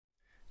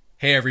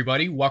Hey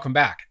everybody, welcome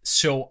back.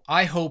 So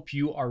I hope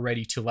you are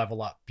ready to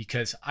level up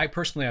because I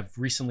personally have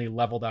recently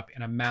leveled up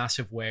in a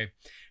massive way.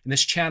 And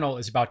this channel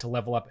is about to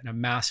level up in a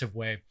massive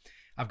way.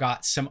 I've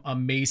got some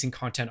amazing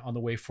content on the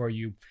way for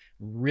you.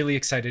 Really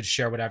excited to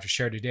share what I have to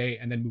share today.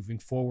 And then moving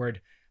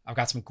forward, I've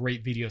got some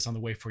great videos on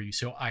the way for you.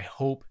 So I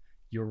hope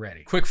you're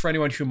ready. Quick for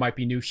anyone who might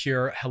be new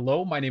here.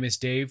 Hello, my name is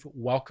Dave.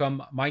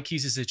 Welcome. Mind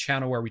Keys is a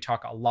channel where we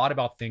talk a lot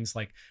about things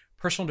like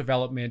personal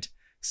development,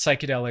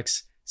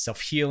 psychedelics,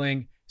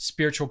 self-healing,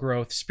 spiritual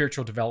growth,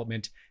 spiritual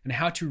development, and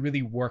how to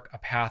really work a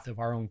path of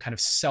our own kind of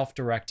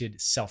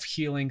self-directed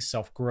self-healing,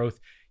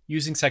 self-growth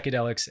using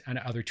psychedelics and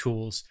other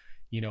tools,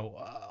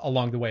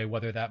 along the way,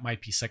 whether that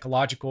might be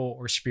psychological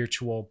or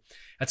spiritual.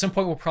 At some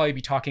point, we'll probably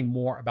be talking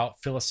more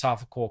about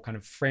philosophical kind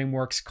of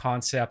frameworks,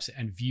 concepts,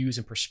 and views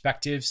and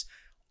perspectives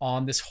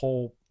on this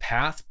whole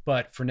path.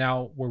 But for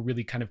now, we're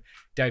really kind of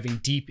diving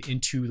deep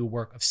into the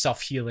work of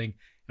self-healing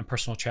and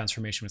personal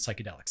transformation with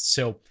psychedelics.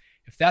 So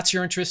if that's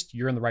your interest,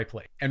 you're in the right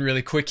place. And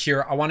really quick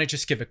here, I want to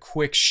just give a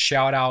quick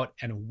shout out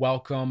and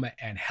welcome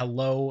and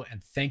hello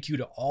and thank you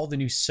to all the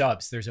new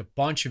subs. There's a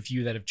bunch of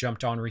you that have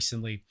jumped on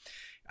recently.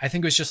 I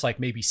think it was just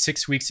like maybe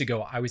 6 weeks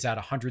ago, I was at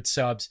 100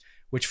 subs,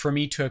 which for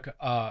me took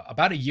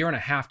about a year and a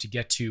half to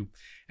get to.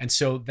 And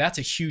so that's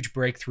a huge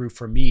breakthrough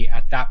for me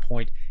at that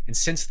point. And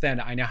since then,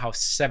 I now have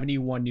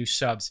 71 new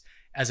subs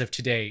as of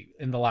today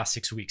in the last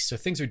 6 weeks. So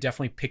things are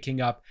definitely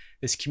picking up.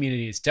 This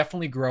community is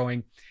definitely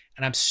growing.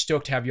 And I'm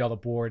stoked to have you all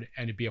aboard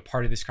and to be a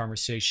part of this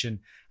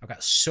conversation. I've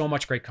got so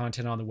much great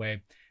content on the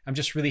way. I'm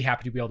just really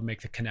happy to be able to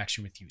make the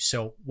connection with you.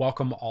 So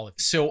welcome all of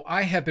you. So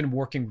I have been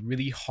working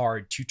really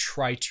hard to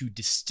try to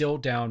distill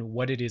down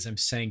what it is I'm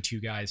saying to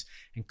you guys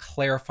and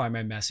clarify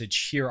my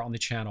message here on the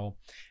channel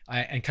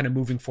and kind of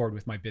moving forward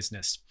with my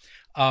business.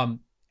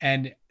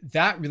 And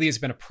that really has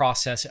been a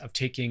process of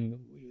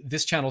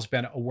this channel's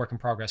been a work in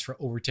progress for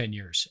over 10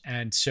 years.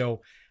 And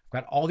so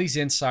I've got all these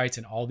insights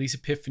and all these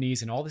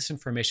epiphanies and all this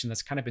information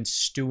that's kind of been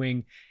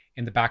stewing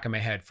in the back of my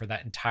head for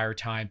that entire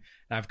time.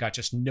 And I've got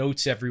just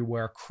notes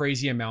everywhere,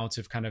 crazy amounts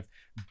of kind of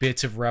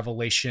bits of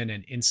revelation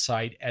and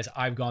insight as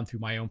I've gone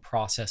through my own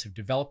process of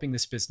developing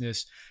this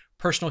business,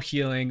 personal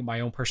healing, my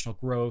own personal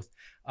growth,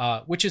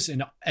 which is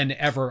an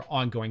ever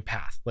ongoing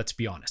path, let's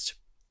be honest.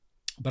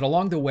 But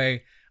along the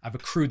way, I've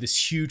accrued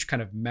this huge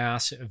kind of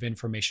mass of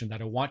information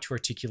that I want to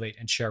articulate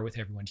and share with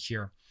everyone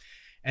here.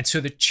 And so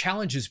the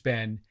challenge has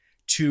been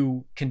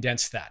to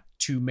condense that,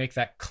 to make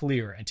that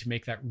clear and to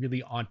make that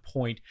really on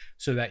point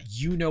so that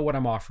you know what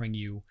I'm offering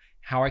you,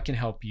 how I can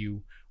help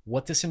you,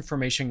 what this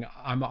information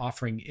I'm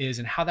offering is,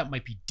 and how that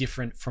might be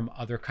different from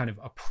other kind of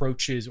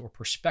approaches or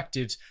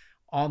perspectives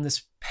on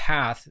this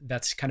path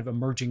that's kind of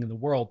emerging in the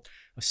world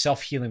of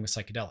self-healing with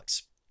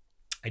psychedelics.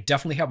 I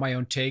definitely have my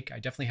own take. I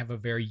definitely have a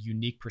very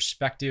unique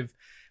perspective.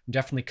 I'm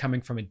definitely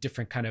coming from a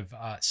different kind of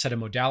set of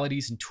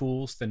modalities and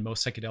tools than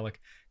most psychedelic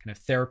kind of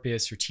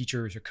therapists or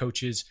teachers or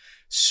coaches.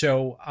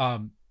 So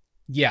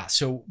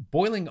so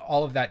boiling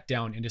all of that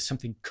down into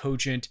something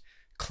cogent,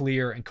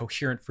 clear, and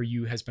coherent for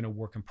you has been a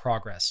work in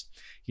progress.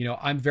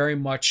 I'm very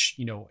much,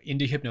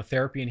 into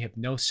hypnotherapy and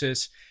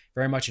hypnosis,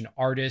 very much an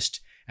artist.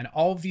 And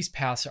all of these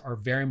paths are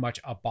very much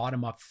a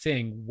bottom-up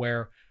thing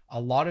where a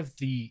lot of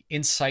the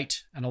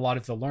insight and a lot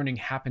of the learning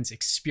happens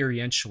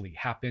experientially,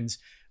 happens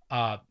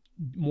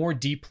more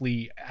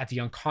deeply at the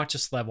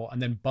unconscious level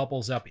and then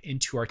bubbles up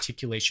into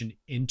articulation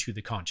into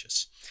the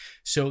conscious.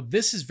 So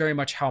this is very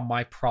much how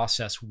my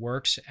process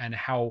works and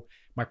how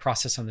my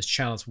process on this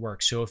channel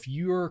works. So if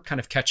you're kind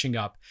of catching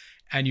up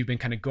and you've been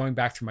kind of going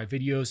back through my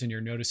videos and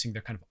you're noticing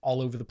they're kind of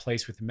all over the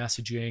place with the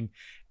messaging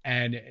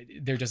and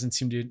there doesn't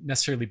seem to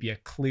necessarily be a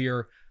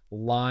clear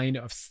line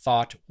of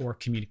thought or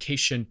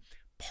communication,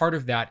 part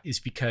of that is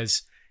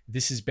because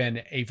this has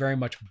been a very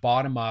much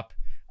bottom up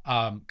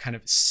kind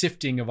of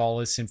sifting of all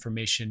this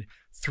information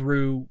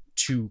through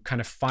to kind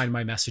of find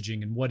my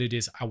messaging and what it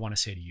is I want to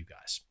say to you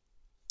guys.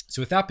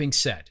 So with that being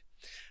said,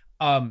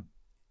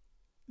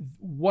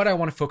 what I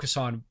want to focus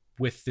on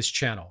with this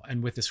channel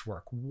and with this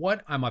work,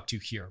 what I'm up to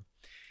here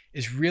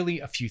is really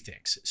a few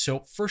things. So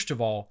first of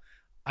all,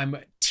 I'm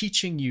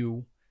teaching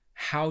you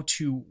how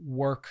to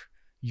work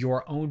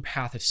your own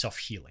path of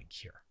self-healing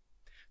here.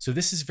 So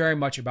this is very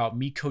much about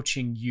me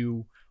coaching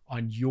you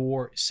on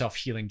your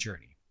self-healing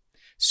journey.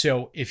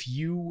 So if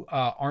you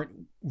aren't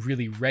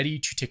really ready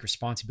to take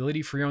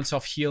responsibility for your own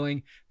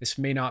self-healing, this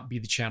may not be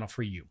the channel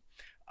for you.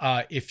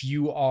 If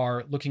you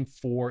are looking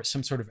for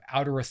some sort of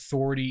outer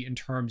authority in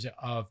terms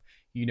of,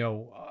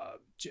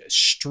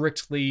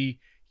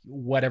 strictly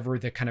whatever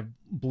the kind of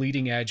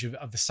bleeding edge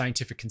of the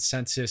scientific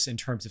consensus in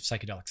terms of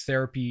psychedelic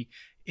therapy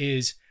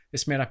is,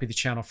 this may not be the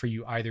channel for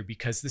you either,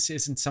 because this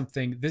isn't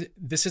something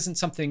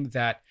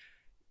that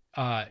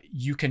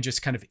you can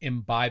just kind of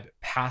imbibe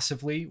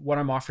passively. What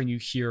I'm offering you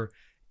here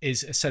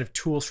is a set of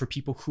tools for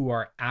people who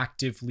are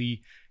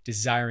actively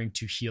desiring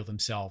to heal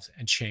themselves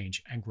and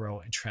change and grow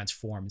and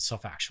transform and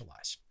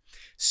self-actualize.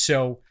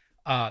 So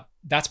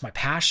that's my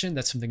passion.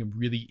 That's something I'm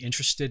really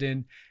interested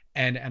in.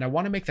 And I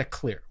want to make that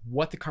clear.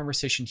 What the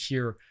conversation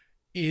here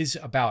is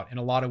about, in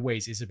a lot of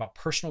ways, is about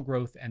personal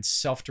growth and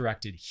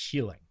self-directed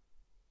healing.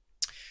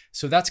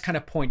 So that's kind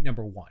of point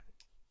number one.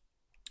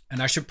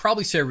 And I should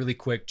probably say really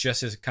quick,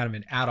 just as kind of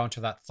an add-on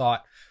to that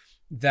thought,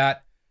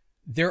 that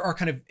there are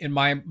kind of, in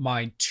my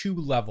mind, two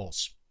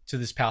levels to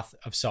this path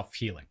of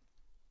self-healing.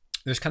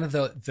 There's kind of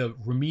the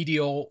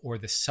remedial or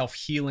the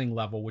self-healing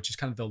level, which is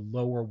kind of the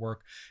lower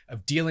work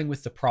of dealing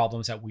with the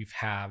problems that we've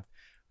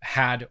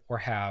had or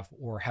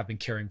have been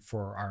carrying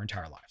for our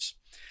entire lives.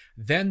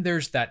 Then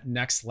there's that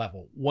next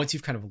level. Once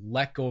you've kind of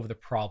let go of the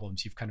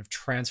problems, you've kind of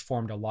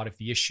transformed a lot of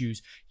the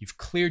issues, you've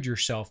cleared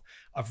yourself,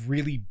 of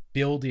really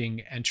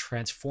building and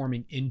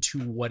transforming into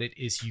what it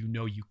is you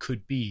know you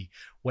could be,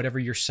 whatever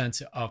your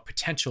sense of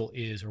potential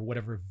is, or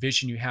whatever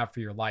vision you have for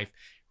your life,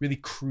 really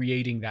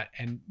creating that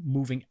and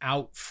moving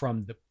out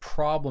from the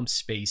problem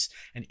space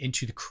and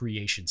into the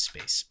creation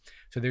space.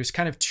 So there's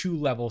kind of two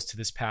levels to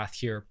this path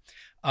here.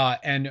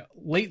 And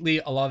lately,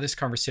 a lot of this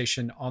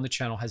conversation on the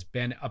channel has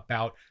been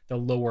about the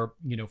lower,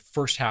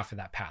 first half of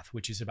that path,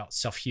 which is about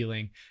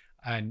self-healing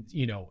and,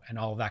 and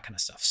all of that kind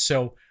of stuff.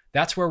 So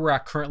that's where we're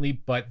at currently,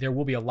 but there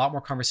will be a lot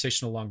more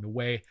conversation along the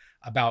way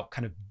about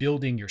kind of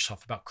building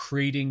yourself, about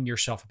creating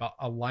yourself, about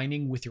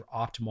aligning with your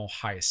optimal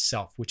highest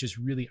self, which is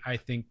really, I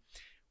think,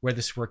 where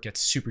this work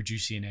gets super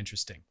juicy and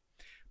interesting.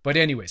 But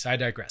anyways, I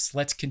digress.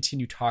 Let's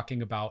continue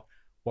talking about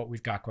what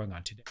we've got going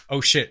on today.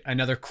 Oh shit,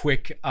 another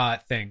quick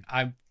thing.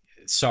 I'm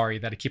sorry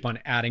that I keep on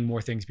adding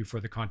more things before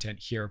the content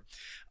here.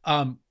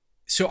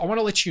 So I want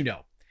to let you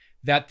know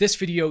that this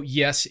video,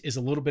 yes, is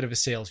a little bit of a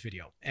sales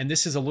video. And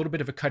this is a little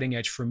bit of a cutting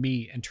edge for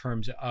me in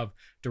terms of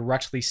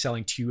directly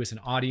selling to you as an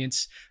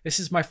audience. This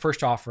is my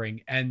first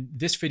offering. And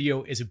this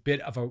video is a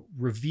bit of a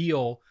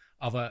reveal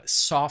of a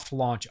soft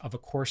launch of a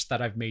course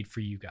that I've made for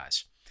you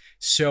guys.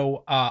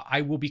 So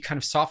I will be kind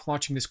of soft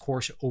launching this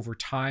course over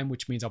time,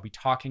 which means I'll be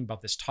talking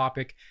about this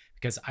topic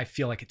because I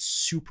feel like it's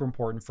super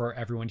important for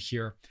everyone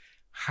here,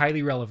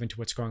 highly relevant to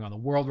what's going on in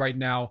the world right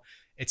now.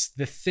 It's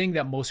the thing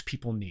that most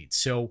people need.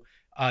 So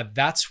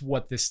that's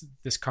what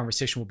this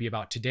conversation will be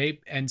about today.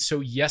 And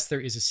so, yes,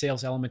 there is a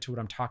sales element to what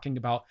I'm talking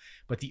about,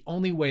 but the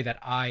only way that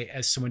I,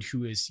 as someone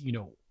who is,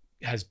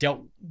 has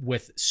dealt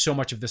with so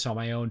much of this on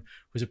my own,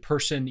 was a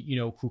person,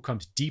 who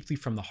comes deeply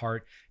from the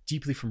heart,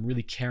 deeply from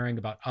really caring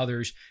about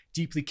others,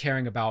 deeply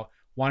caring about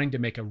wanting to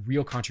make a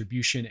real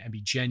contribution and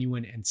be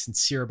genuine and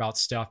sincere about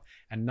stuff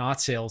and not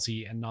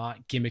salesy and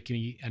not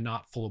gimmicky and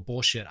not full of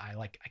bullshit.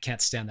 I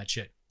can't stand that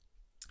shit.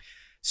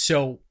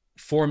 So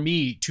for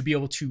me to be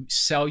able to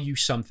sell you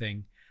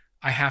something,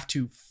 I have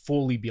to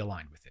fully be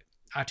aligned with it.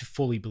 I have to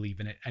fully believe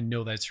in it and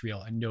know that it's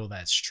real and know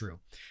that it's true.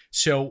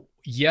 So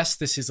yes,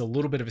 this is a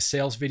little bit of a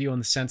sales video in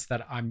the sense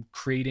that I'm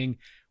creating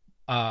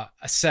a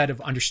set of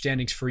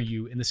understandings for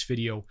you in this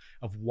video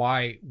of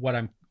why what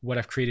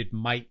I've created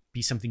might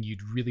be something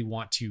you'd really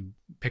want to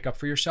pick up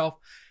for yourself.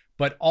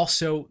 But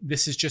also,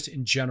 this is just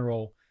in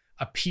general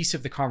a piece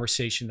of the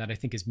conversation that I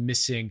think is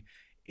missing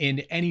in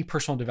any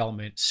personal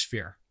development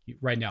sphere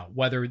right now,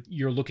 whether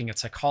you're looking at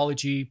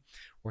psychology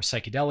or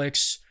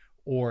psychedelics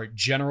or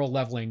general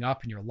leveling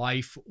up in your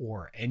life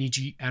or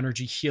energy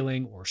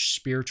healing or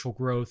spiritual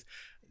growth.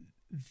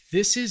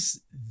 This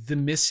is the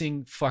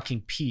missing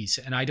fucking piece.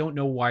 And I don't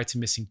know why it's a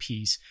missing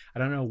piece. I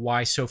don't know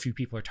why so few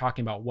people are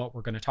talking about what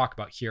we're going to talk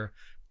about here,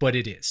 but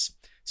it is.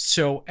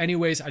 So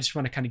anyways, I just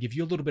want to kind of give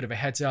you a little bit of a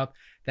heads up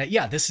that,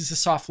 yeah, this is a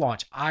soft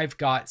launch. I've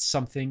got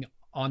something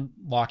on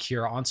lock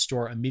here on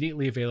store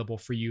immediately available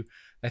for you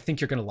that I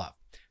think you're going to love.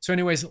 So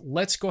anyways,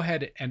 let's go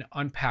ahead and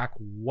unpack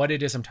what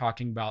it is I'm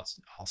talking about.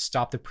 I'll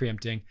stop the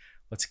preempting.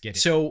 Let's get it.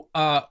 So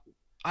I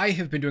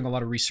have been doing a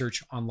lot of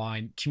research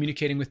online,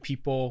 communicating with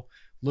people,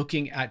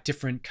 looking at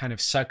different kind of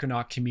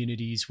psychonaut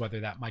communities, whether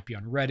that might be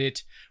on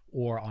Reddit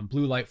or on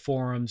blue light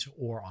forums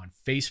or on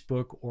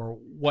Facebook or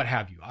what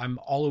have you. I'm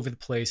all over the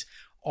place,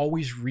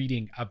 always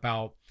reading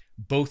about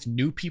both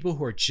new people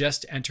who are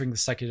just entering the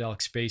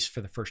psychedelic space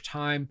for the first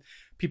time,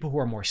 people who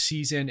are more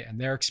seasoned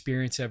and their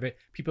experience of it,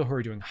 people who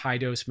are doing high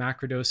dose,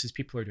 macro doses,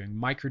 people who are doing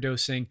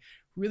microdosing,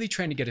 really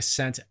trying to get a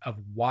sense of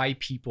why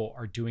people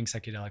are doing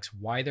psychedelics,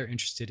 why they're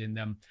interested in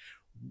them.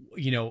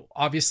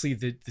 Obviously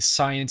the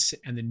science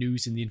and the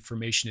news and the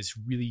information has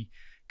really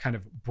kind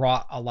of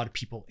brought a lot of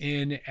people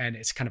in, and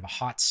it's kind of a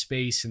hot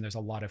space and there's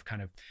a lot of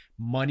kind of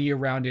money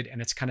around it.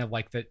 And it's kind of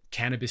like the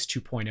cannabis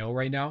 2.0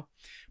 right now.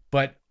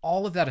 But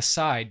all of that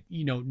aside,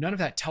 none of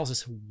that tells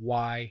us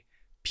why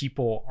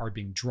people are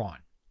being drawn.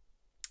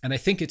 And I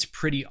think it's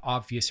pretty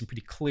obvious and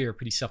pretty clear,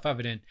 pretty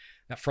self-evident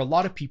that for a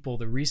lot of people,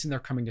 the reason they're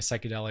coming to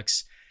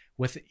psychedelics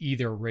with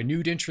either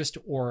renewed interest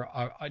or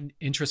an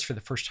interest for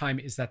the first time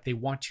is that they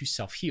want to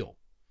self-heal.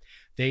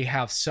 They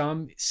have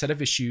some set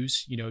of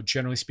issues,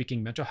 generally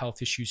speaking, mental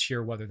health issues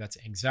here, whether that's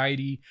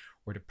anxiety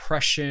or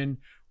depression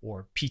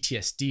or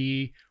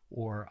PTSD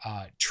or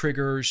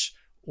triggers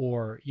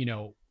or,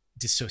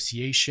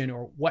 dissociation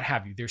or what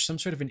have you. There's some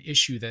sort of an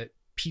issue that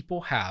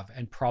people have,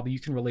 and probably you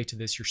can relate to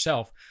this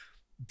yourself,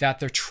 that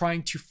they're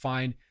trying to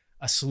find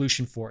a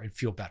solution for and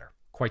feel better.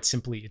 Quite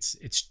simply, it's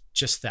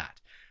just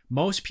that.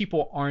 Most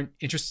people aren't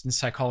interested in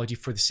psychology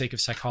for the sake of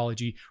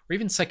psychology, or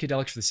even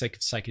psychedelics for the sake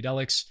of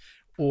psychedelics,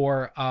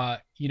 or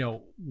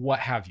what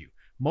have you.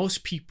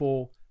 Most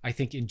people, I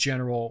think in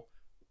general,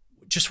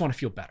 just want to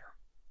feel better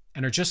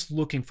and are just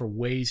looking for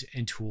ways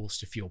and tools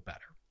to feel better,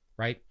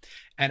 right?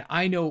 And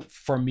I know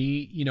for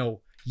me,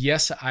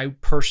 yes,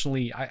 I've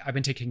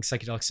been taking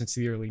psychedelics since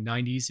the early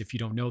 90s. If you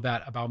don't know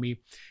that about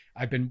me,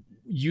 I've been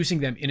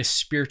using them in a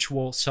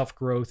spiritual,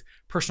 self-growth,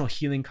 personal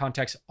healing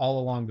context all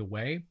along the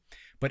way.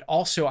 But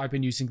also I've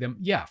been using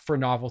them, for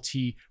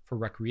novelty, for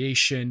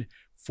recreation,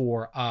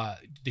 for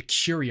the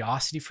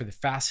curiosity, for the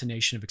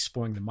fascination of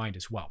exploring the mind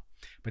as well.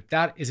 But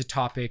that is a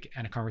topic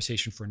and a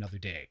conversation for another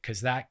day, because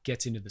that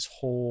gets into this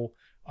whole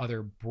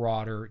other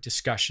broader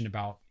discussion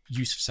about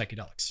use of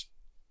psychedelics.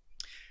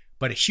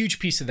 But a huge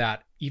piece of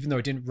that, even though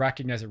I didn't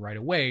recognize it right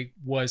away,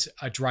 was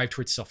a drive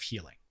towards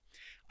self-healing.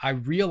 I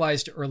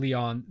realized early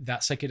on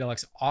that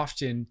psychedelics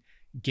often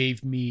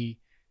gave me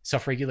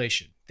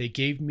self-regulation. They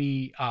gave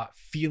me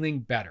feeling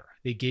better.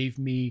 They gave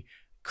me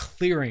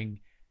clearing,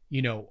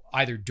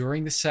 either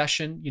during the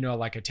session,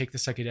 like I take the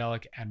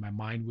psychedelic and my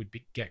mind would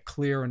get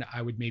clear, and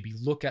I would maybe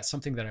look at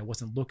something that I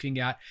wasn't looking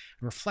at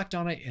and reflect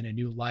on it in a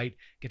new light,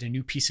 get a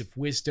new piece of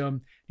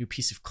wisdom, new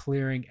piece of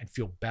clearing, and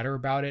feel better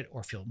about it,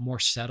 or feel more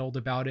settled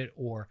about it,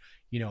 or,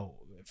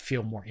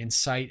 feel more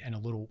insight and a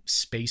little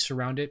space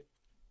around it.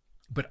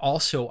 But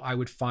also I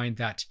would find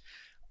that,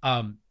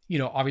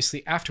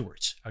 obviously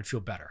afterwards I would feel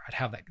better. I'd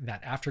have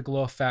that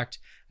afterglow effect.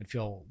 I'd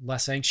feel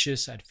less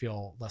anxious. I'd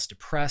feel less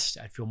depressed.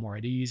 I'd feel more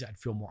at ease. I'd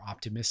feel more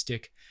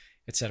optimistic,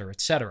 et cetera,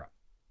 et cetera.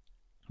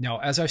 Now,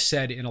 as I've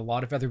said in a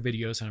lot of other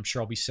videos, and I'm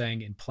sure I'll be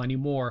saying in plenty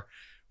more,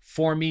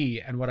 for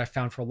me, and what I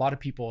found for a lot of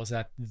people, is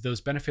that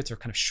those benefits are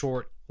kind of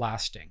short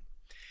lasting.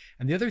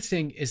 And the other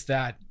thing is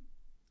that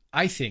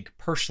I think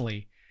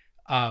personally,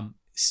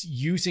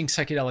 using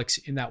psychedelics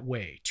in that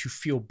way to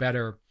feel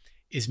better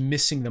is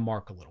missing the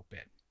mark a little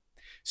bit.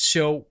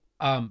 So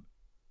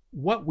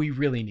what we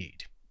really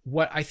need,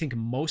 what I think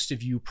most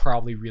of you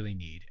probably really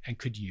need and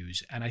could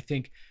use, and I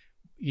think,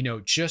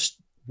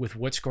 just with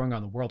what's going on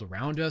in the world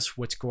around us,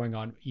 what's going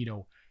on,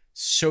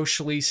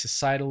 socially,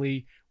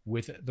 societally,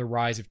 with the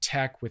rise of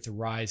tech, with the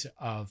rise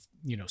of,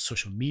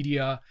 social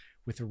media,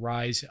 with the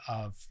rise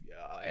of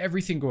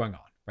everything going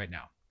on right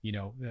now,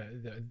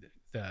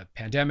 the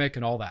pandemic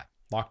and all that,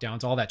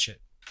 lockdowns, all that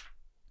shit.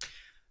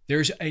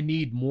 There's a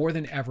need more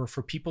than ever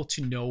for people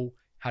to know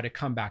how to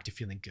come back to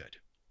feeling good,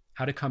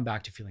 how to come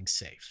back to feeling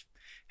safe,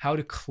 how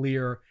to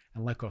clear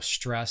and let go of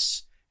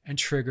stress and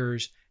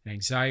triggers and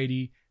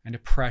anxiety and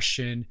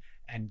depression,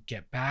 and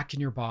get back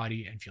in your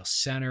body and feel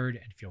centered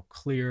and feel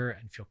clear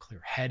and feel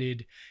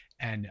clear-headed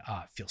and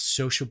feel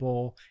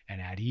sociable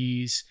and at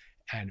ease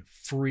and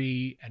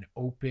free and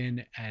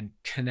open and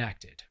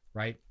connected,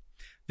 right?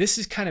 This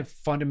is kind of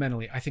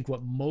fundamentally, I think,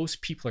 what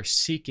most people are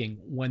seeking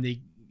when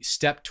they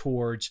step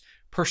towards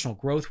personal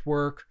growth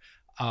work,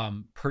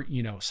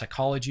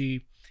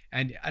 psychology.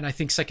 And I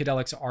think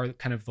psychedelics are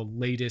kind of the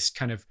latest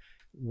kind of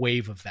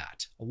wave of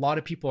that. A lot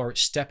of people are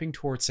stepping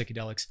towards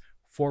psychedelics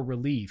for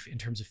relief in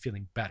terms of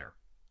feeling better.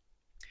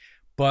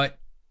 But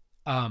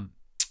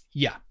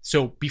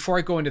so before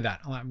I go into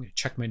that, I'm going to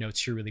check my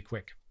notes here really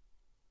quick.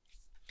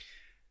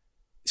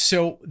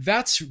 So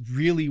that's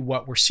really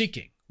what we're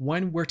seeking.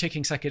 When we're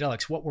taking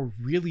psychedelics, what we're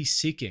really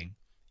seeking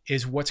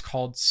is what's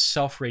called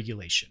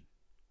self-regulation.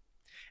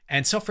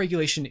 And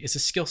self-regulation is a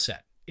skill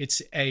set.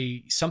 It's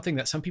something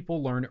that some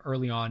people learn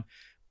early on,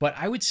 but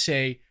I would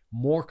say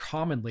more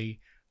commonly,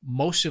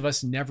 most of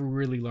us never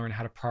really learn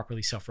how to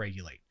properly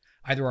self-regulate.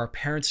 Either our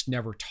parents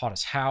never taught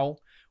us how,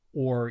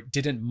 or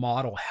didn't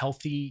model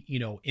healthy,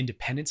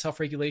 independent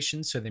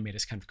self-regulation, so they made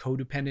us kind of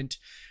codependent,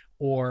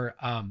 or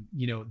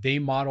they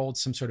modeled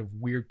some sort of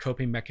weird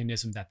coping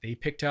mechanism that they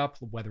picked up,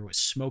 whether it was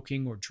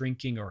smoking or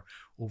drinking or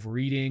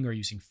overeating or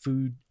using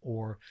food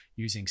or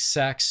using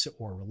sex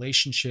or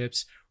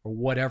relationships or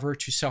whatever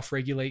to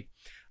self-regulate.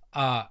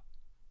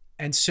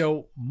 And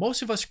so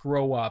most of us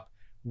grow up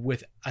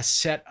with a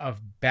set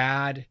of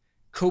bad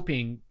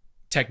coping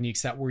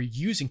techniques that we're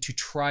using to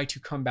try to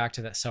come back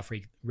to that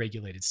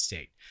self-regulated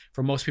state.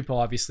 For most people,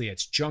 obviously,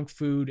 it's junk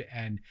food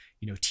and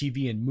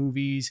TV and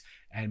movies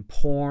and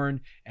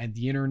porn and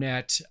the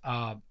internet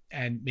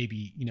and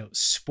maybe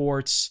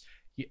sports,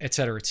 et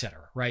cetera,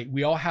 right?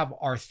 We all have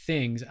our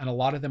things, and a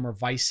lot of them are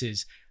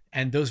vices.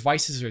 And those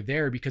vices are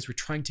there because we're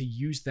trying to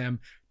use them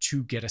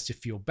to get us to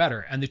feel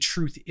better. And the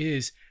truth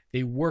is,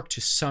 they work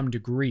to some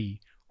degree,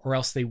 or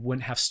else they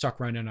wouldn't have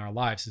stuck around in our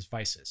lives as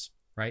vices,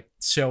 right?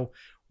 So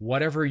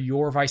whatever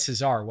your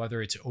vices are,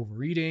 whether it's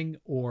overeating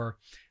or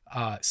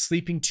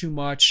sleeping too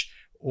much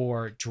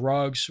or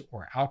drugs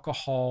or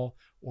alcohol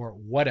or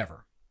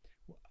whatever,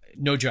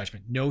 no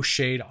judgment, no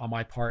shade on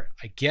my part.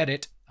 I get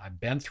it. I've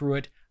been through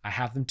it. I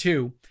have them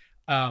too.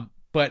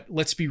 But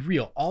let's be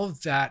real. All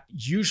of that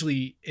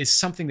usually is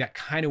something that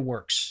kind of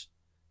works,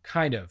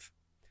 to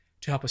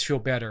help us feel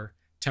better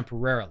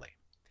temporarily.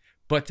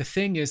 But the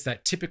thing is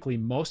that typically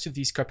most of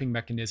these coping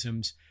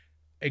mechanisms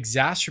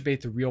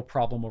exacerbate the real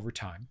problem over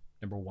time,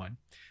 number one.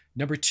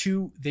 Number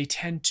two, they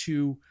tend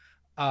to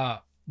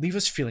leave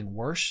us feeling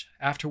worse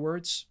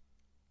afterwards.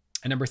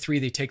 And number three,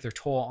 they take their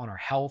toll on our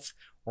health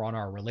or on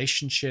our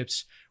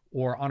relationships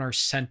or on our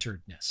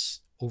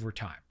centeredness over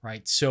time,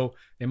 right? So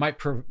they might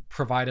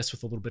provide us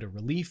with a little bit of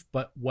relief,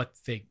 but what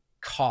they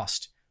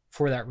cost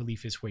for that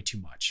relief is way too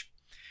much.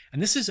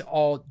 And this is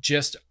all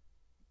just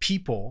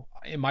people,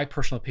 in my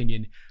personal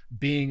opinion,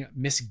 being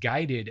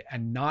misguided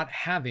and not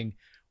having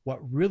what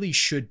really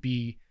should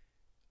be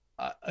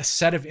a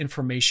set of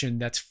information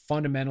that's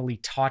fundamentally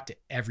taught to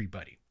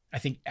everybody. I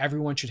think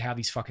everyone should have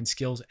these fucking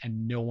skills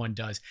and no one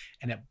does.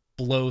 And it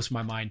blows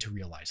my mind to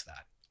realize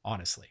that,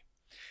 honestly.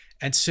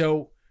 And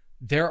so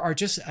there are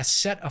just a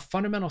set of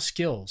fundamental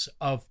skills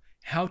of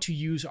how to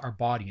use our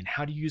body and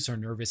how to use our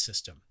nervous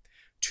system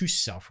to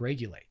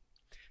self-regulate.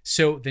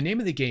 So the name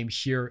of the game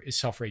here is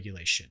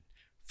self-regulation.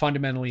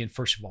 Fundamentally, and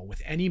first of all,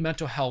 with any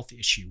mental health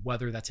issue,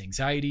 whether that's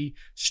anxiety,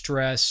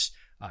 stress,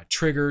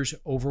 triggers,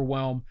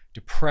 overwhelm,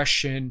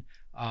 depression,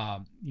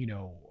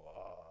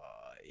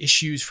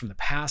 issues from the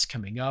past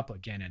coming up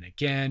again and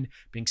again,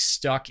 being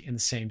stuck in the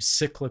same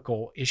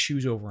cyclical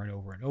issues over and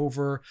over and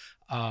over,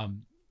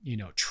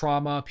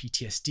 trauma,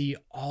 PTSD,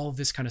 all of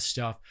this kind of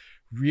stuff.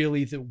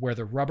 Really, where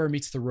the rubber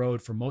meets the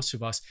road for most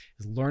of us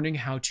is learning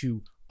how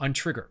to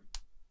untrigger,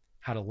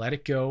 how to let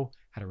it go,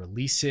 how to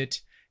release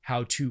it,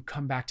 how to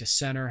come back to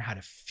center, how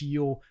to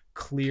feel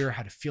clear,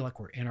 how to feel like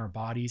we're in our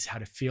bodies, how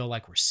to feel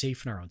like we're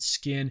safe in our own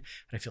skin,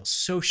 how to feel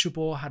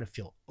sociable, how to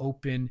feel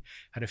open,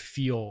 how to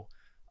feel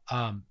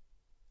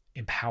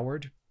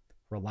empowered,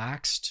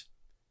 relaxed,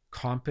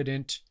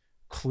 competent,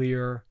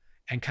 clear,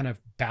 and kind of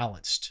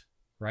balanced,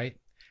 right?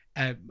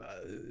 And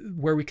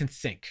where we can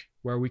think,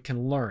 where we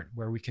can learn,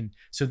 where we can.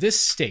 So this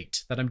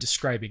state that I'm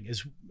describing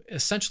is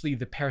essentially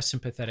the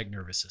parasympathetic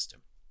nervous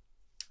system.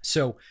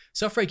 So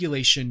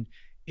self-regulation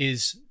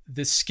is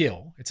the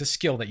skill. It's a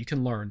skill that you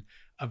can learn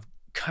of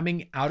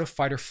coming out of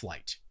fight or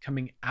flight,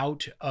 coming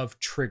out of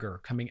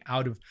trigger, coming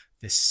out of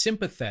the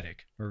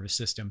sympathetic nervous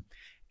system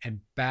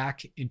and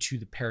back into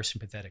the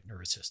parasympathetic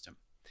nervous system.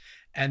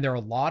 And there are a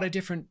lot of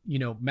different,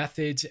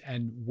 methods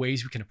and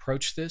ways we can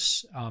approach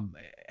this.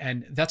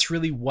 And that's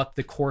really what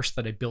the course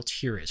that I built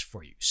here is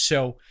for you.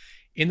 So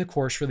in the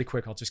course, really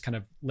quick, I'll just kind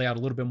of lay out a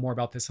little bit more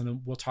about this and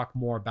then we'll talk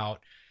more about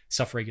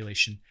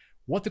self-regulation.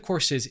 What the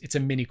course is, it's a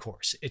mini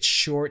course. It's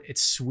short,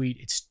 it's sweet,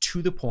 it's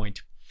to the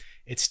point.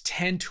 It's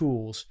 10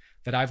 tools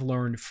that I've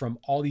learned from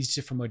all these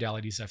different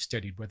modalities I've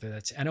studied, whether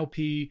that's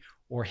NLP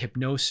or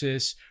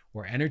hypnosis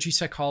or energy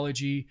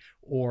psychology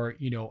or,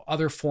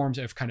 other forms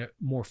of kind of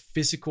more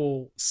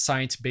physical,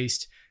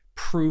 science-based,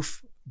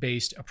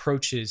 proof-based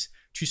approaches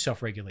to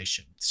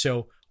self-regulation.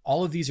 So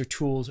all of these are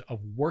tools of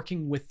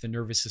working with the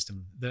nervous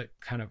system. The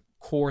kind of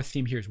core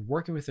theme here is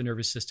working with the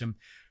nervous system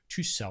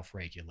to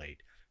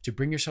self-regulate, to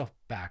bring yourself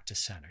back to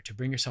center, to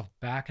bring yourself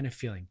back into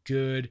feeling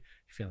good,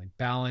 feeling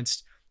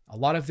balanced. A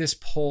lot of this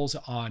pulls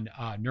on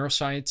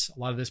neuroscience. A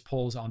lot of this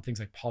pulls on things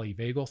like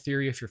polyvagal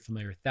theory, if you're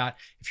familiar with that.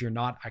 If you're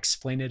not, I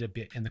explain it a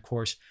bit in the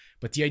course.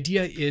 But the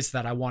idea is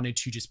that I wanted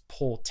to just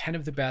pull 10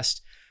 of the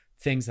best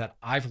things that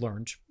I've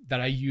learned,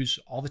 that I use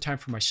all the time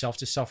for myself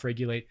to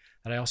self-regulate,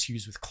 that I also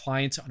use with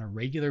clients on a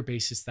regular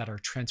basis that are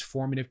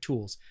transformative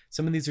tools.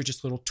 Some of these are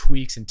just little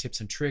tweaks and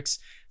tips and tricks.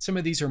 Some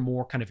of these are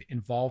more kind of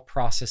involved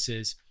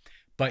processes.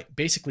 But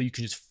basically, you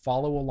can just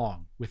follow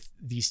along with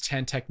these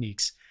 10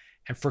 techniques.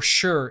 And for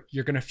sure,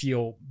 you're going to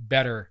feel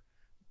better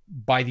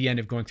by the end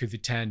of going through the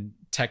 10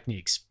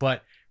 techniques.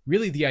 But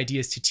really, the idea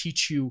is to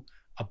teach you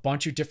a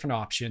bunch of different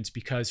options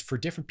because for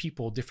different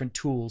people, different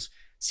tools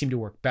seem to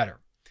work better.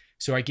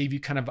 So I gave you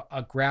kind of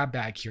a grab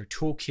bag here,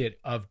 toolkit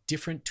of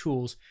different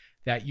tools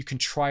that you can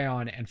try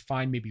on and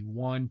find maybe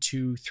 1,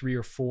 2, 3,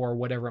 or 4,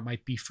 whatever it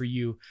might be for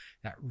you,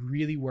 that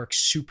really works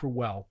super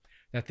well,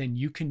 that then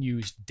you can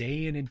use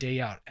day in and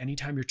day out,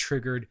 anytime you're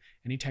triggered,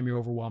 anytime you're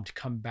overwhelmed, to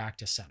come back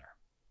to center.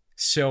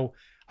 So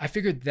I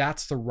figured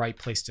that's the right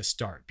place to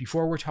start.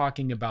 Before we're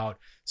talking about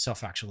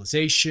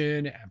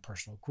self-actualization and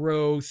personal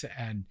growth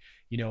and,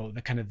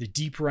 the kind of the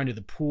deeper end of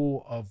the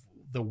pool of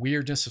the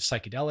weirdness of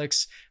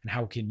psychedelics and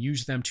how we can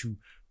use them to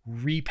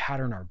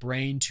repattern our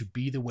brain to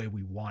be the way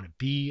we want to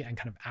be and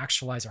kind of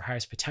actualize our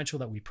highest potential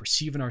that we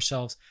perceive in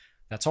ourselves.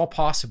 That's all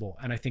possible.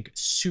 And I think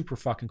super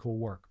fucking cool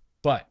work.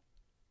 But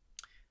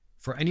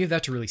for any of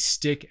that to really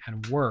stick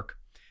and work,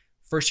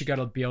 first you got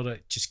to be able to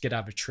just get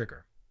out of a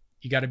trigger.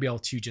 You got to be able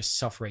to just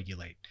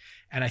self-regulate.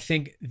 And I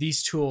think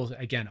these tools,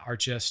 again, are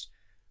just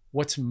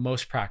what's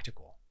most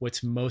practical,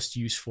 what's most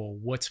useful,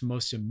 what's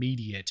most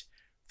immediate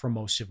for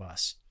most of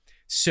us.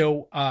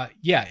 So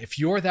if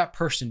you're that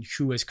person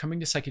who is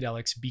coming to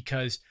psychedelics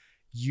because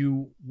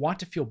you want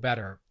to feel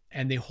better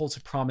and they hold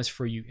some promise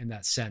for you in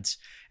that sense,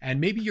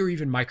 and maybe you're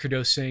even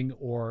microdosing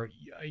or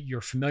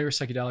you're familiar with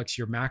psychedelics,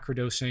 you're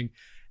macrodosing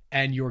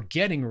and you're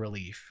getting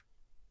relief,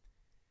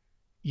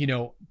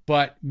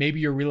 but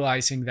maybe you're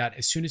realizing that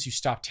as soon as you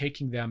stop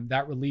taking them,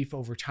 that relief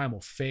over time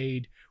will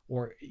fade,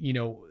 or,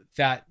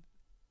 that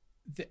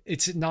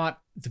it's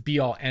not the be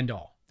all end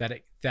all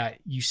that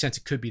you sense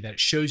it could be, that it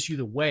shows you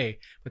the way,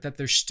 but that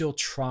there's still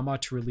trauma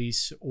to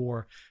release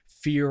or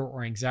fear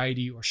or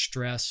anxiety or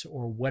stress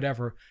or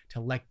whatever to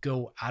let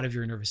go out of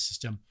your nervous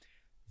system,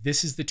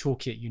 this is the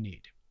toolkit you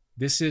need.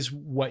 This is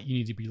what you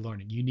need to be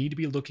learning. You need to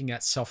be looking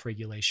at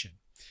self-regulation.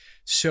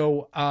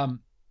 So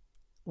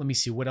let me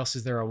see, what else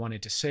is there I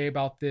wanted to say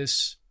about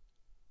this?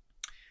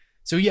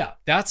 So yeah,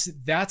 that's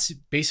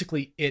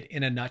basically it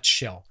in a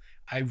nutshell.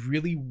 I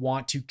really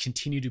want to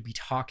continue to be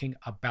talking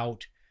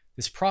about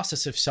this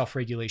process of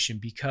self-regulation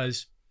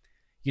because,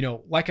 you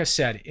know, like I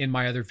said in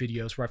my other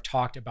videos where I've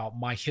talked about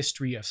my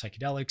history of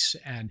psychedelics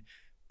and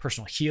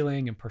personal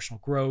healing and personal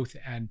growth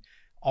and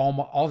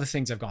all the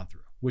things I've gone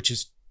through, which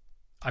is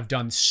I've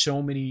done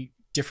so many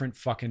different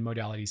fucking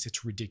modalities.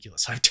 It's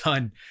ridiculous. I've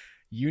done,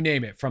 you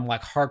name it, from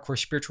like hardcore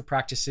spiritual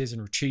practices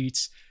and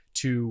retreats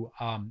to,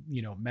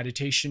 you know,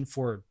 meditation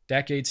for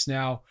decades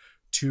now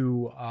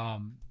to,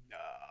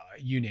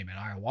 you name it,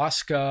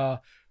 ayahuasca,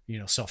 you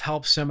know,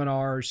 self-help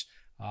seminars,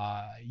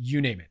 you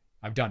name it.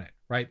 I've done it,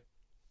 right?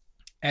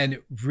 And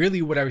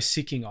really what I was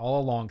seeking all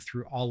along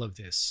through all of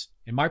this,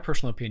 in my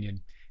personal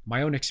opinion,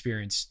 my own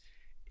experience,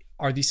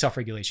 are these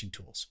self-regulation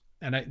tools.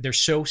 And they're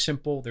so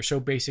simple, they're so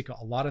basic.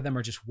 A lot of them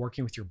are just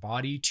working with your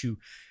body to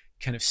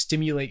kind of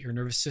stimulate your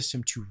nervous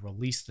system to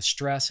release the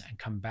stress and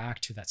come back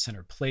to that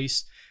centered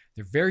place.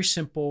 They're very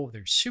simple,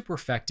 they're super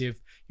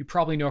effective. You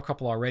probably know a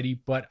couple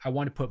already, but I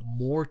want to put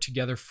more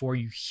together for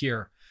you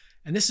here.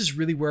 And this is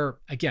really where,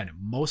 again,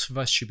 most of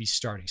us should be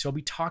starting. So I'll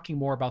be talking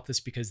more about this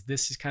because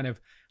this is kind of,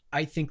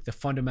 I think, the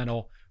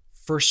fundamental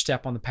first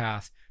step on the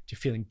path to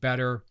feeling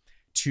better,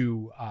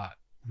 to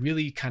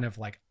really kind of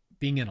like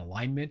being in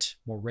alignment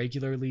more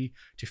regularly,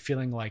 to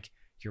feeling like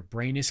your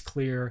brain is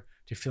clear,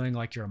 to feeling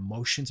like your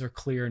emotions are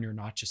clear and you're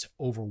not just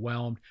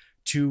overwhelmed.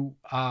 To,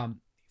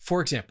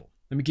 for example,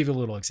 let me give you a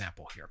little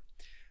example here.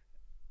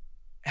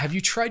 Have you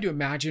tried to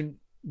imagine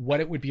what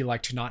it would be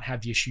like to not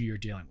have the issue you're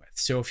dealing with?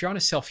 So if you're on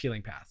a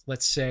self-healing path,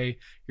 let's say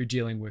you're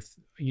dealing with,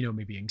 you know,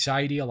 maybe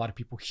anxiety. A lot of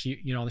people here,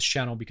 you know, on this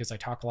channel, because I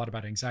talk a lot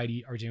about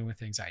anxiety, are dealing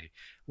with anxiety.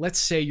 Let's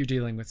say you're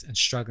dealing with and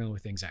struggling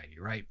with anxiety,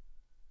 right?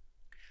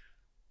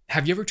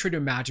 Have you ever tried to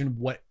imagine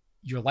what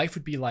your life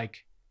would be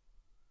like,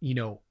 you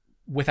know,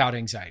 without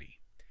anxiety?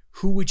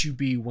 Who would you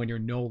be when you're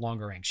no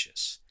longer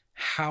anxious?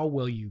 How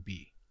will you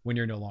be when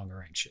you're no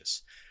longer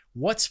anxious?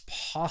 What's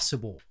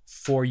possible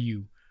for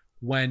you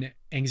when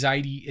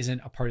anxiety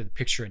isn't a part of the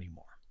picture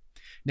anymore?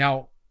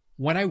 Now,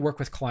 when I work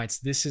with clients,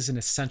 this is an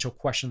essential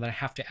question that I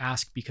have to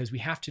ask because we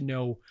have to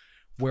know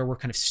where we're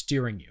kind of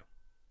steering you.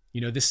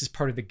 You know, this is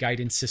part of the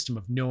guidance system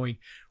of knowing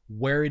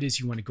where it is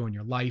you want to go in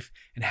your life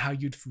and how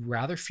you'd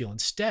rather feel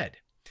instead.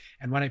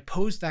 And when I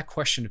pose that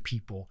question to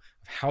people,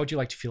 how would you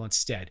like to feel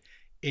instead?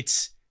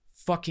 It's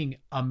fucking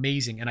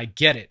amazing. And I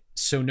get it.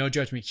 So no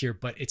judgment here,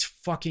 but it's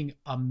fucking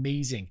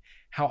amazing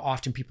how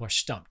often people are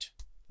stumped.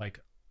 Like,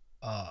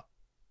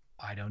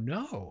 I don't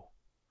know.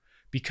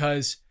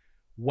 Because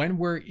when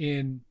we're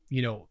in,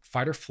 you know,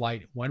 fight or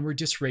flight, when we're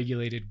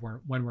dysregulated,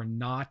 when we're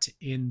not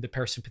in the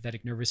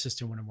parasympathetic nervous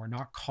system, when we're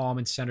not calm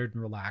and centered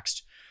and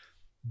relaxed,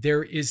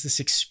 there is this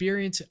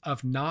experience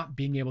of not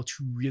being able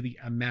to really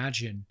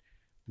imagine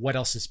what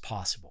else is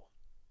possible.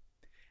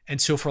 And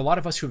so for a lot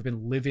of us who have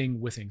been living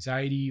with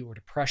anxiety or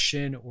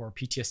depression or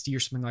PTSD or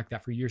something like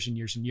that for years and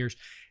years and years,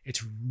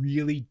 it's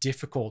really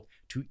difficult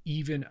to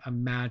even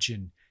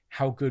imagine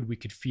how good we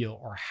could feel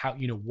or how,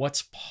 you know,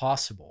 what's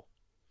possible.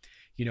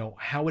 You know,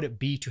 how would it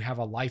be to have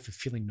a life of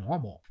feeling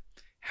normal?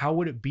 How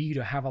would it be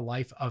to have a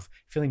life of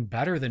feeling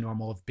better than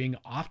normal, of being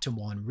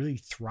optimal and really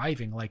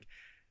thriving? Like,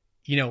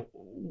 you know,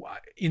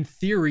 in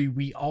theory,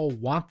 we all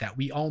want that.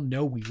 We all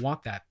know we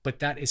want that, but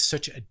that is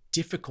such a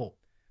difficult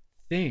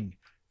thing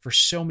for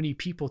so many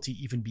people to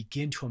even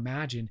begin to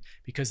imagine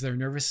because their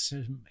nervous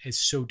system is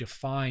so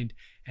defined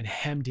and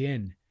hemmed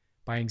in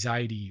by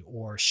anxiety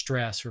or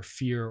stress or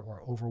fear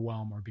or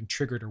overwhelm or being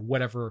triggered or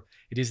whatever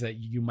it is that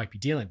you might be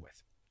dealing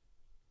with.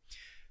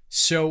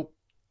 So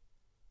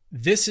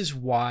this is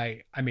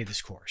why I made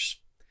this course.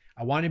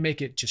 I want to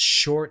make it just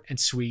short and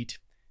sweet,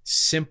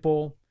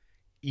 simple,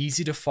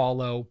 easy to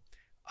follow,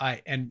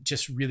 and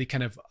just really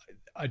kind of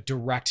a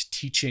direct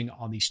teaching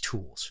on these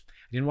tools.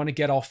 I didn't want to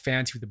get all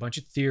fancy with a bunch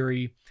of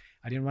theory.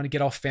 I didn't want to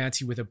get all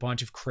fancy with a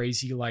bunch of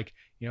crazy, like,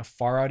 you know,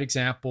 far out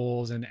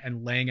examples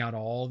and laying out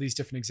all these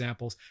different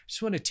examples. I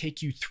just want to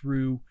take you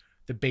through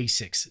the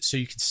basics so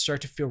you can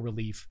start to feel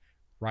relief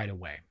right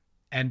away.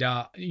 And,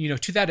 you know,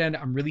 to that end,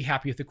 I'm really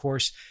happy with the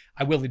course.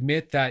 I will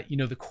admit that, you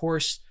know, the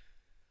course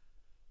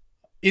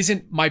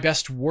isn't my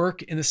best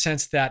work in the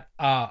sense that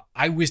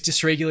I was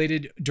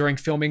dysregulated during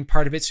filming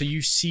part of it. So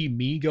you see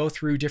me go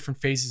through different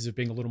phases of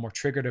being a little more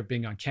triggered, of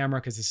being on camera,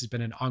 because this has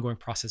been an ongoing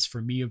process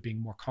for me of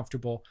being more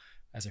comfortable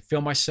as I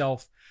film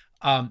myself.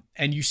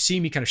 And you see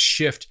me kind of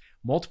shift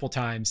multiple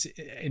times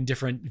in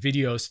different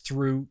videos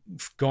through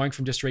going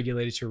from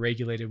dysregulated to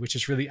regulated, which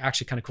is really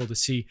actually kind of cool to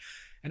see.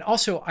 And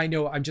also, I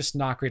know I'm just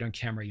not great on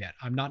camera yet.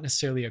 I'm not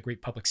necessarily a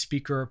great public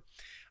speaker.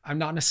 I'm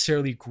not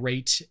necessarily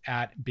great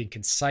at being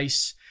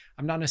concise.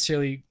 I'm not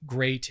necessarily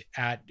great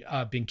at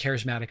being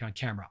charismatic on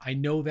camera. I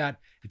know that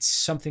it's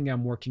something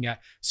I'm working at.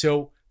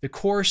 So the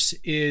course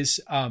is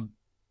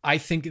I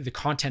think the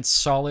content's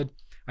solid.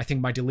 I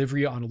think my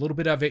delivery on a little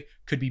bit of it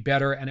could be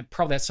better. And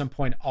probably at some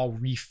point I'll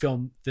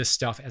refilm this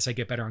stuff as I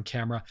get better on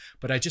camera.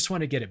 But I just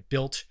want to get it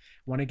built.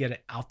 I want to get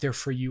it out there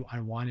for you. I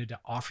wanted to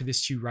offer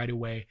this to you right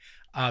away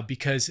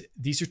because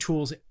these are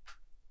tools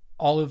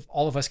all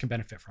of us can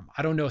benefit from.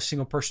 I don't know a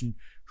single person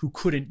who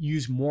couldn't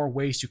use more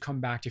ways to come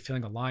back to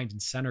feeling aligned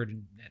and centered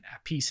and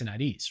at peace and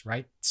at ease,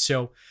 right?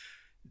 So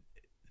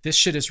this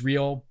shit is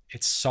real.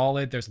 It's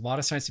solid. There's a lot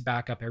of science to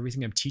back up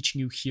everything I'm teaching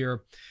you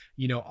here.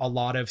 You know, a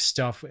lot of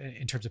stuff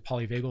in terms of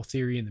polyvagal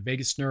theory and the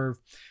vagus nerve,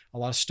 a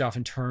lot of stuff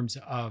in terms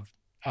of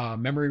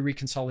memory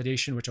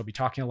reconsolidation, which I'll be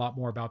talking a lot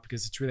more about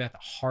because it's really at the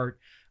heart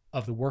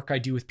of the work I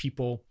do with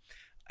people.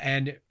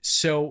 And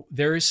so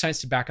there is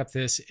science to back up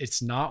this.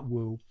 It's not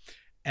woo.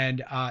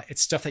 And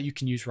it's stuff that you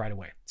can use right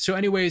away. So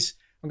anyways,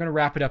 I'm going to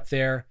wrap it up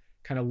there,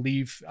 kind of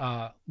leave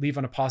on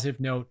a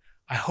positive note.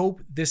 I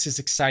hope this is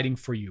exciting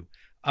for you.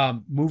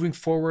 Moving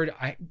forward,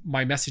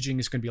 my messaging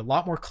is going to be a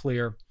lot more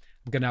clear.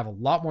 I'm going to have a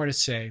lot more to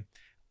say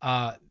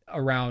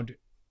around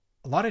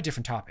a lot of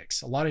different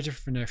topics, a lot of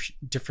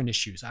different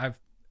issues. I have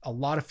a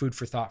lot of food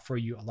for thought for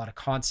you, a lot of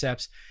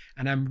concepts,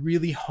 and I'm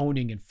really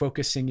honing and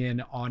focusing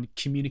in on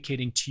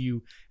communicating to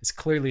you as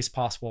clearly as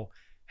possible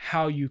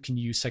how you can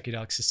use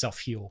psychedelics to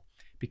self-heal,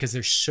 because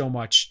there's so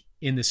much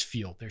in this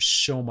field. There's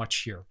so much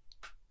here.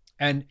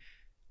 And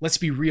let's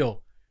be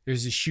real,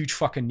 there's a huge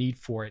fucking need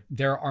for it.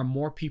 There are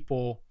more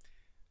people,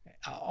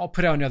 I'll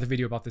put out another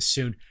video about this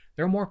soon.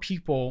 There are more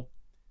people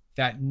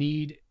that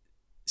need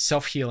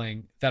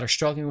self-healing, that are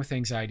struggling with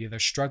anxiety, they're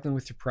struggling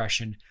with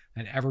depression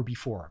than ever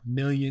before.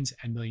 Millions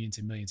and millions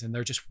and millions. And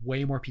there are just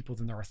way more people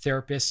than there are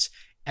therapists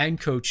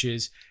and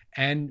coaches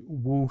and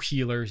woo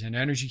healers and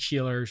energy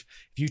healers.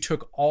 If you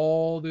took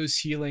all those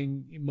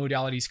healing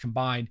modalities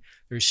combined,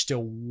 there's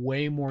still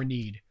way more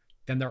need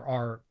than there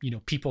are, you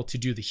know, people to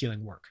do the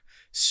healing work.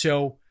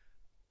 So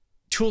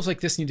tools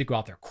like this need to go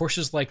out there.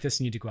 Courses like this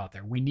need to go out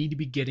there. We need to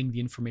be getting the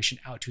information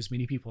out to as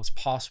many people as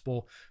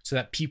possible so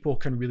that people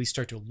can really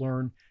start to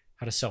learn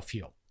how to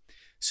self-heal.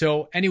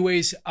 So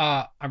anyways,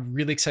 I'm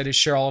really excited to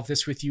share all of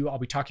this with you. I'll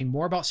be talking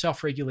more about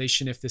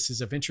self-regulation if this is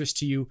of interest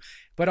to you,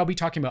 but I'll be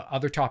talking about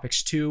other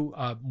topics too,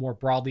 more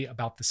broadly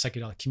about the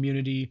psychedelic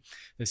community,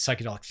 the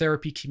psychedelic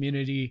therapy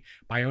community,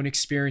 my own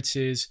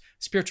experiences,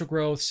 spiritual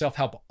growth,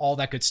 self-help, all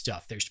that good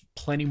stuff. There's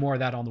plenty more of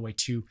that on the way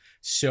too.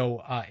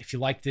 So if you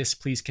like this,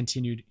 please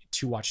continue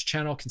to watch the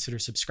channel. Consider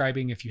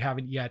subscribing if you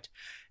haven't yet.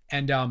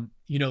 And,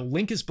 you know,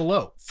 link is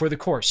below for the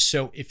course.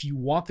 So if you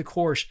want the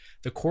course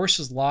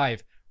is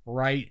live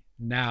right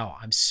now.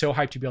 I'm so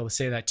hyped to be able to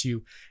say that to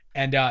you.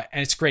 And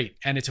it's great.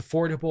 And it's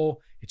affordable.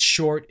 It's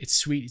short. It's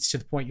sweet. It's to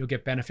the point you'll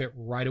get benefit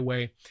right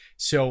away.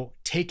 So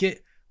take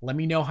it. Let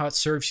me know how it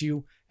serves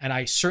you. And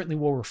I certainly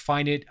will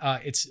refine it.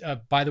 It's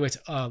by the way, it's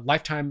a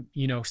lifetime,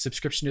 you know,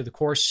 subscription to the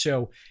course.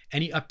 So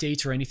any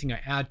updates or anything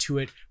I add to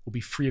it will be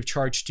free of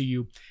charge to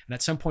you. And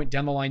at some point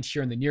down the line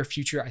here in the near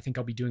future, I think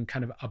I'll be doing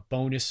kind of a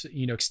bonus,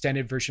 you know,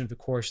 extended version of the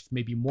course,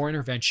 maybe more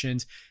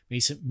interventions,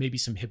 maybe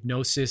some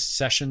hypnosis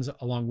sessions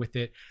along with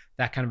it,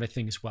 that kind of a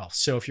thing as well.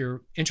 So if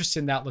you're interested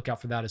in that, look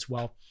out for that as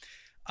well.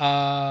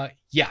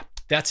 Yeah,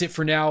 that's it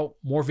for now.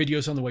 More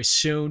videos on the way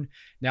soon.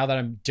 Now that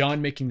I'm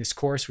done making this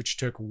course, which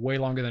took way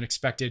longer than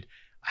expected,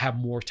 I have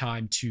more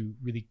time to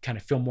really kind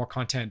of film more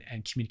content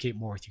and communicate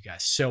more with you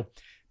guys. So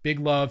big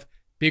love,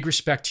 big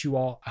respect to you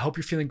all. I hope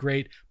you're feeling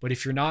great, but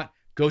if you're not,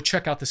 go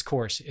check out this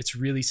course. It's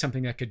really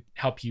something that could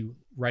help you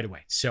right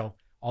away. So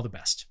all the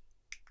best.